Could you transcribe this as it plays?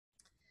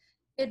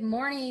Good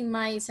morning,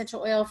 my essential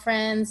oil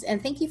friends,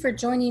 and thank you for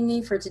joining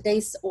me for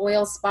today's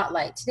oil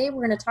spotlight. Today,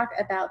 we're going to talk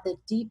about the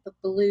Deep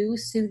Blue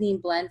Soothing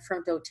Blend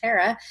from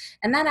doTERRA,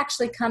 and that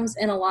actually comes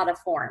in a lot of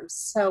forms.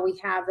 So we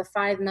have the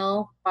 5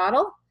 ml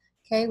bottle.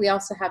 Okay, we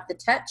also have the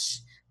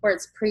Touch, where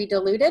it's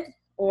pre-diluted,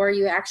 or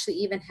you actually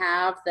even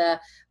have the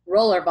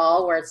roller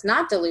ball where it's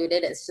not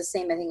diluted. It's the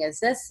same thing as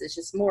this. It's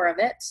just more of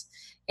it.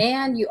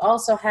 And you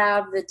also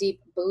have the Deep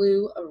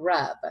Blue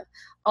Rub.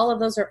 All of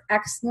those are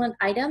excellent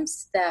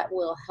items that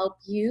will help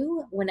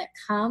you when it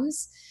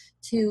comes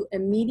to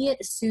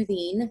immediate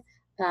soothing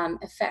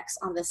effects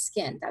on the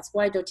skin. That's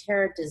why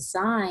doTERRA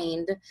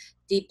designed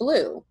Deep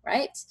Blue,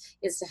 right?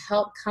 Is to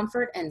help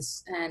comfort and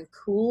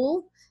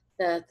cool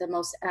the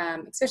most,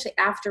 especially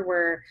after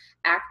we're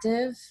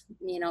active.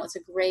 You know, it's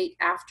a great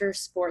after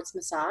sports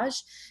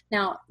massage.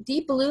 Now,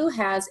 Deep Blue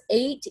has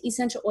 8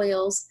 essential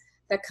oils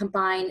that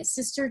combine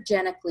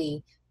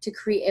synergistically to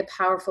create a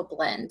powerful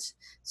blend.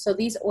 So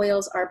these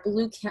oils are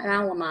blue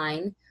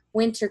calamine,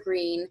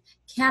 wintergreen,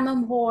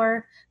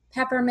 chamomile,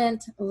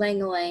 peppermint,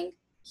 ylang-ylang,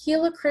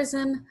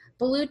 helichrysum,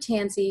 blue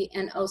tansy,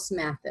 and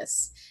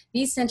osmanthus.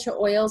 These essential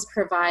oils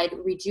provide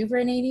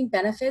rejuvenating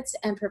benefits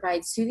and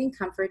provide soothing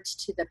comfort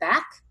to the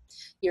back,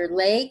 your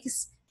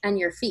legs, and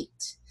your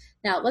feet.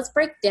 Now, let's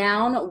break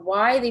down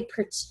why they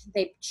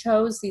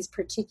chose these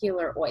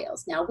particular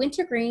oils. Now,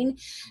 wintergreen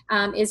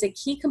is a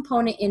key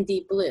component in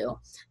Deep Blue.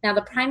 Now,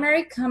 the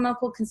primary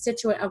chemical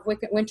constituent of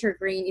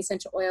wintergreen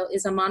essential oil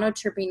is a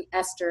monoterpene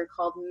ester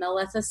called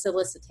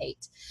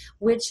methylsalicylate,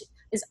 which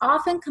is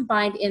often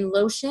combined in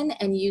lotion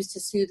and used to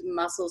soothe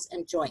muscles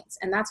and joints.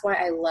 And that's why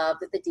I love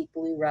the Deep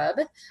Blue Rub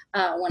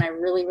when I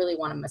really, really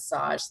want to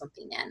massage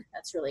something in.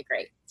 That's really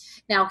great.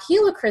 Now,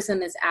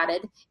 helichrysum is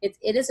added. It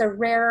is a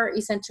rare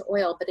essential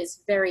oil, but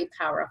it's very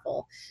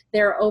powerful.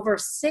 There are over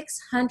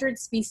 600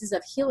 species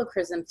of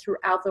helichrysum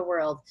throughout the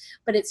world,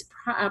 but its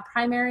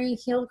primary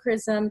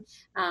helichrysum,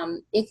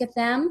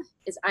 icathalum,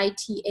 is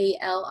I-T-A-L-I-C-U-M,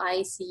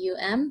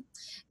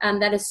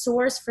 that is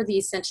source for the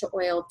essential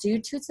oil due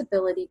to its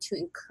ability to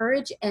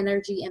encourage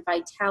energy and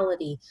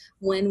vitality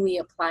when we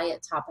apply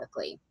it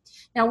topically.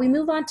 Now we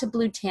move on to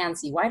blue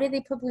tansy. Why did they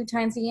put blue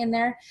tansy in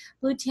there?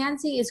 Blue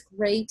tansy is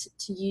great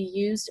to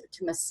use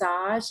to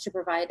massage to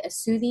provide a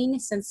soothing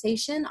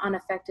sensation on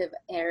affected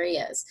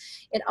areas.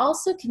 It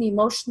also can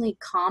emotionally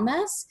calm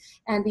us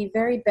and be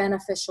very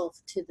beneficial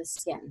to the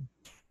skin.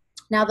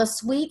 Now the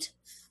sweet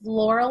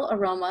floral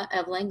aroma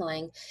of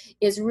ylang-ylang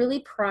is really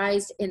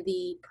prized in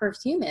the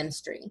perfume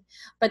industry,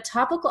 but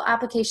topical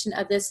application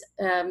of this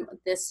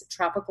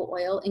tropical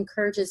oil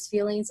encourages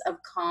feelings of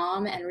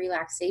calm and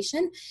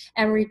relaxation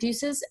and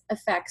reduces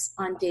effects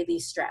on daily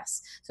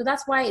stress. So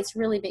that's why it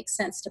really makes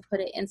sense to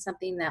put it in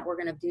something that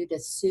we're going to do to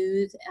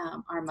soothe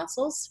our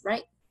muscles,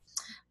 right?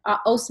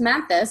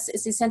 Osmanthus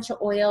is essential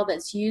oil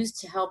that's used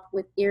to help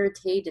with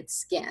irritated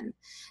skin.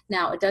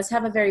 Now, it does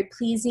have a very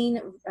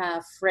pleasing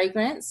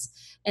fragrance,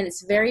 and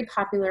it's very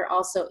popular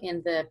also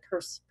in the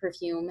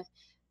perfume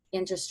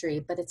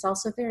industry, but it's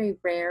also very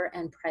rare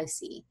and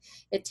pricey.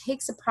 It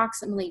takes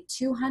approximately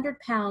 200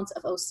 pounds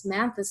of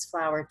osmanthus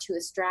flower to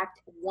extract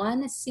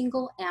 1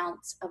 single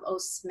ounce of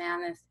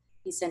osmanthus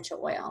essential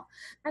oil.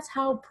 That's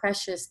how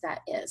precious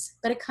that is,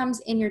 but it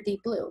comes in your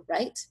Deep Blue,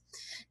 right?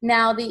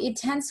 Now, the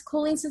intense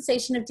cooling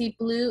sensation of Deep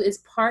Blue is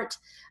part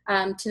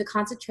to the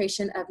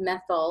concentration of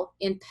methyl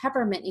in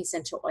peppermint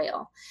essential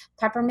oil.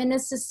 Peppermint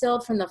is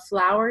distilled from the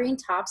flowering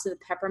tops of the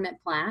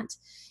peppermint plant,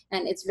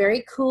 and it's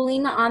very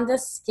cooling on the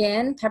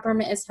skin.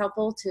 Peppermint is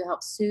helpful to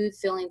help soothe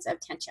feelings of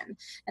tension,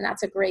 and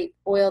that's a great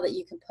oil that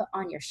you can put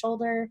on your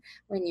shoulder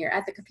when you're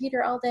at the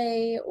computer all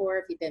day, or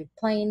if you've been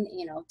playing,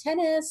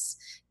 tennis,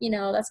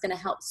 that's going to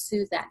help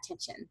soothe that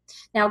tension.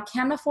 Now,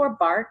 camphor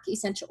bark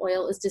essential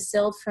oil is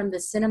distilled from the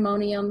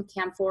Cinnamomum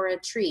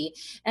camphora tree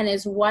and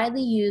is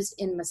widely used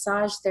in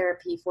massage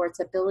therapy for its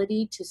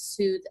ability to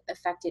soothe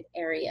affected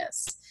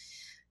areas.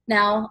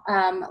 Now,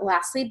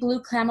 lastly,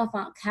 blue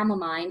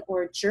chamomile,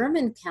 or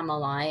German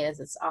chamomile, as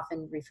it's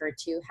often referred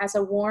to, has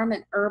a warm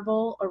and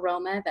herbal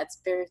aroma that's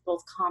very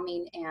both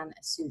calming and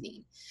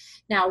soothing.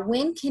 Now,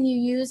 when can you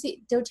use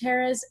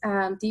doTERRA's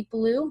Deep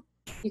Blue?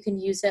 You can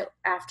use it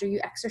after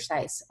you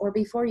exercise or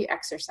before you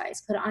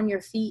exercise. Put it on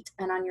your feet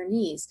and on your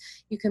knees.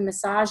 You can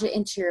massage it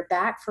into your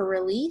back for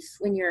relief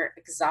when you're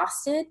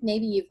exhausted.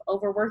 Maybe you've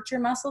overworked your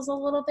muscles a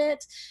little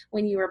bit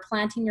when you were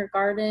planting your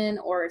garden,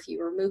 or if you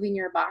were moving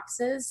your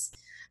boxes.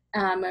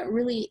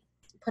 Really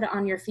put it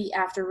on your feet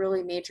after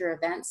really major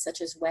events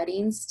such as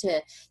weddings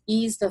to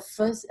ease the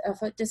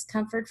foot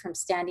discomfort from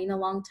standing a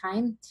long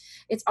time.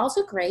 It's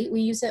also great.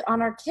 We use it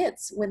on our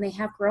kids when they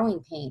have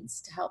growing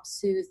pains to help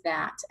soothe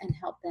that and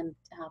help them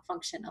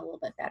function a little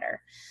bit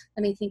better.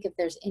 Let me think if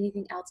there's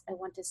anything else I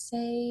want to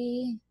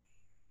say.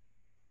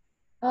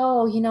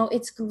 Oh,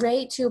 it's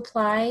great to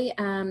apply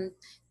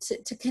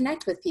to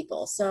connect with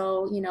people.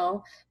 So,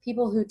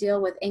 people who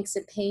deal with aches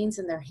and pains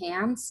in their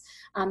hands,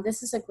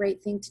 this is a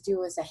great thing to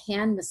do as a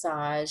hand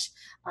massage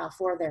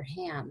for their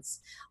hands.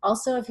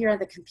 Also, if you're on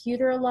the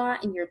computer a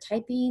lot and you're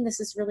typing, this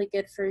is really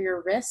good for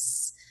your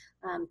wrists.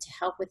 to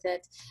help with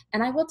it.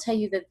 And I will tell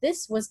you that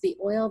this was the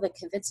oil that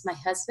convinced my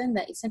husband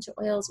that essential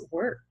oils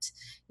worked.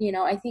 You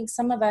know, I think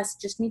some of us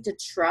just need to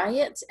try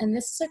it, and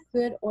this is a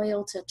good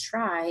oil to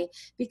try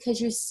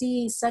because you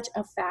see such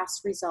a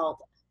fast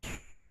result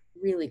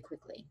really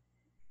quickly.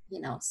 You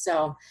know,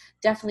 so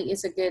definitely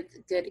is a good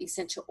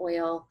essential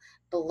oil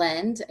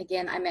blend.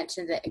 Again, I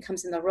mentioned that it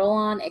comes in the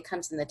roll-on, it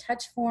comes in the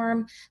touch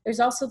form. There's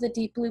also the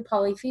deep blue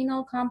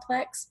polyphenol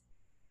complex,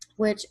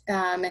 which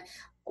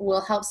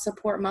will help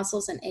support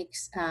muscles and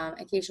aches,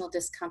 occasional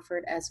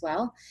discomfort as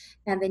well.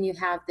 And then you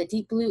have the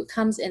deep blue. It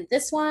comes in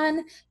this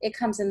one, it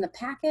comes in the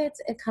packets,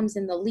 it comes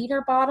in the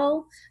liter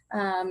bottle,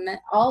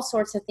 all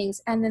sorts of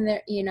things. And then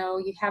there, you know,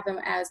 you have them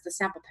as the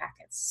sample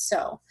packets.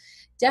 So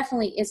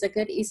definitely is a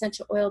good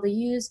essential oil to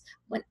use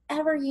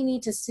whenever you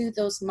need to soothe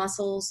those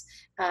muscles,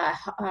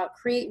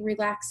 create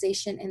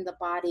relaxation in the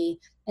body,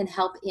 and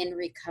help in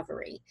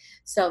recovery.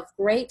 So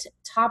great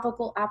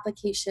topical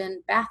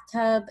application.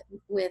 Bathtub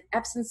with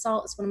Epsom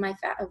salt is one of my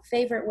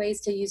favorite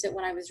ways to use it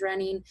when I was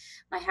running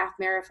my half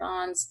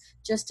marathons,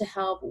 just to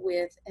help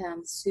with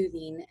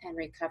soothing and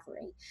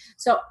recovery.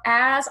 So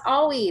as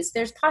always,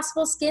 there's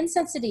possible skin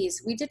sensitivities.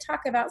 We did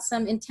talk about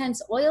some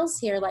intense oils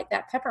here, like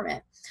that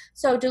peppermint.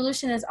 So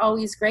dilution is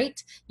always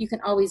great. You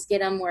can always get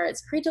them where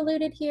it's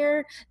pre-diluted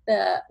here.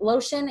 The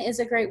lotion is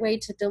a great way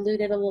to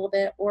dilute it a little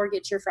bit, or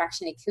get your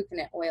fractionated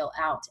coconut oil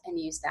out and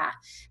use that.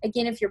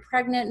 Again, if you're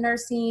pregnant,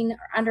 nursing,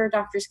 or under a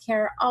doctor's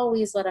care,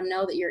 always let them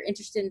know that you're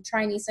interested in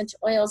trying essential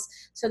oils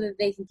so that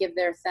they can give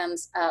their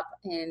thumbs up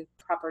in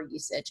proper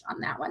usage on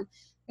that one.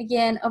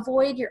 Again,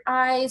 avoid your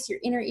eyes, your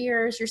inner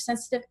ears, your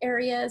sensitive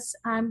areas.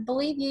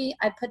 Believe me,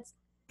 I put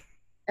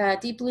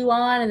deep blue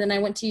on and then I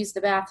went to use the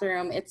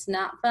bathroom. It's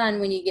not fun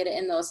when you get it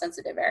in those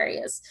sensitive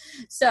areas.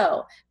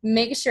 So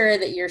make sure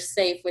that you're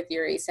safe with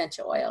your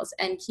essential oils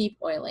and keep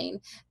oiling.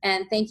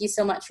 And thank you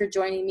so much for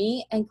joining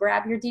me, and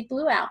grab your deep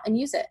blue out and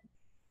use it.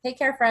 Take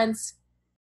care, friends.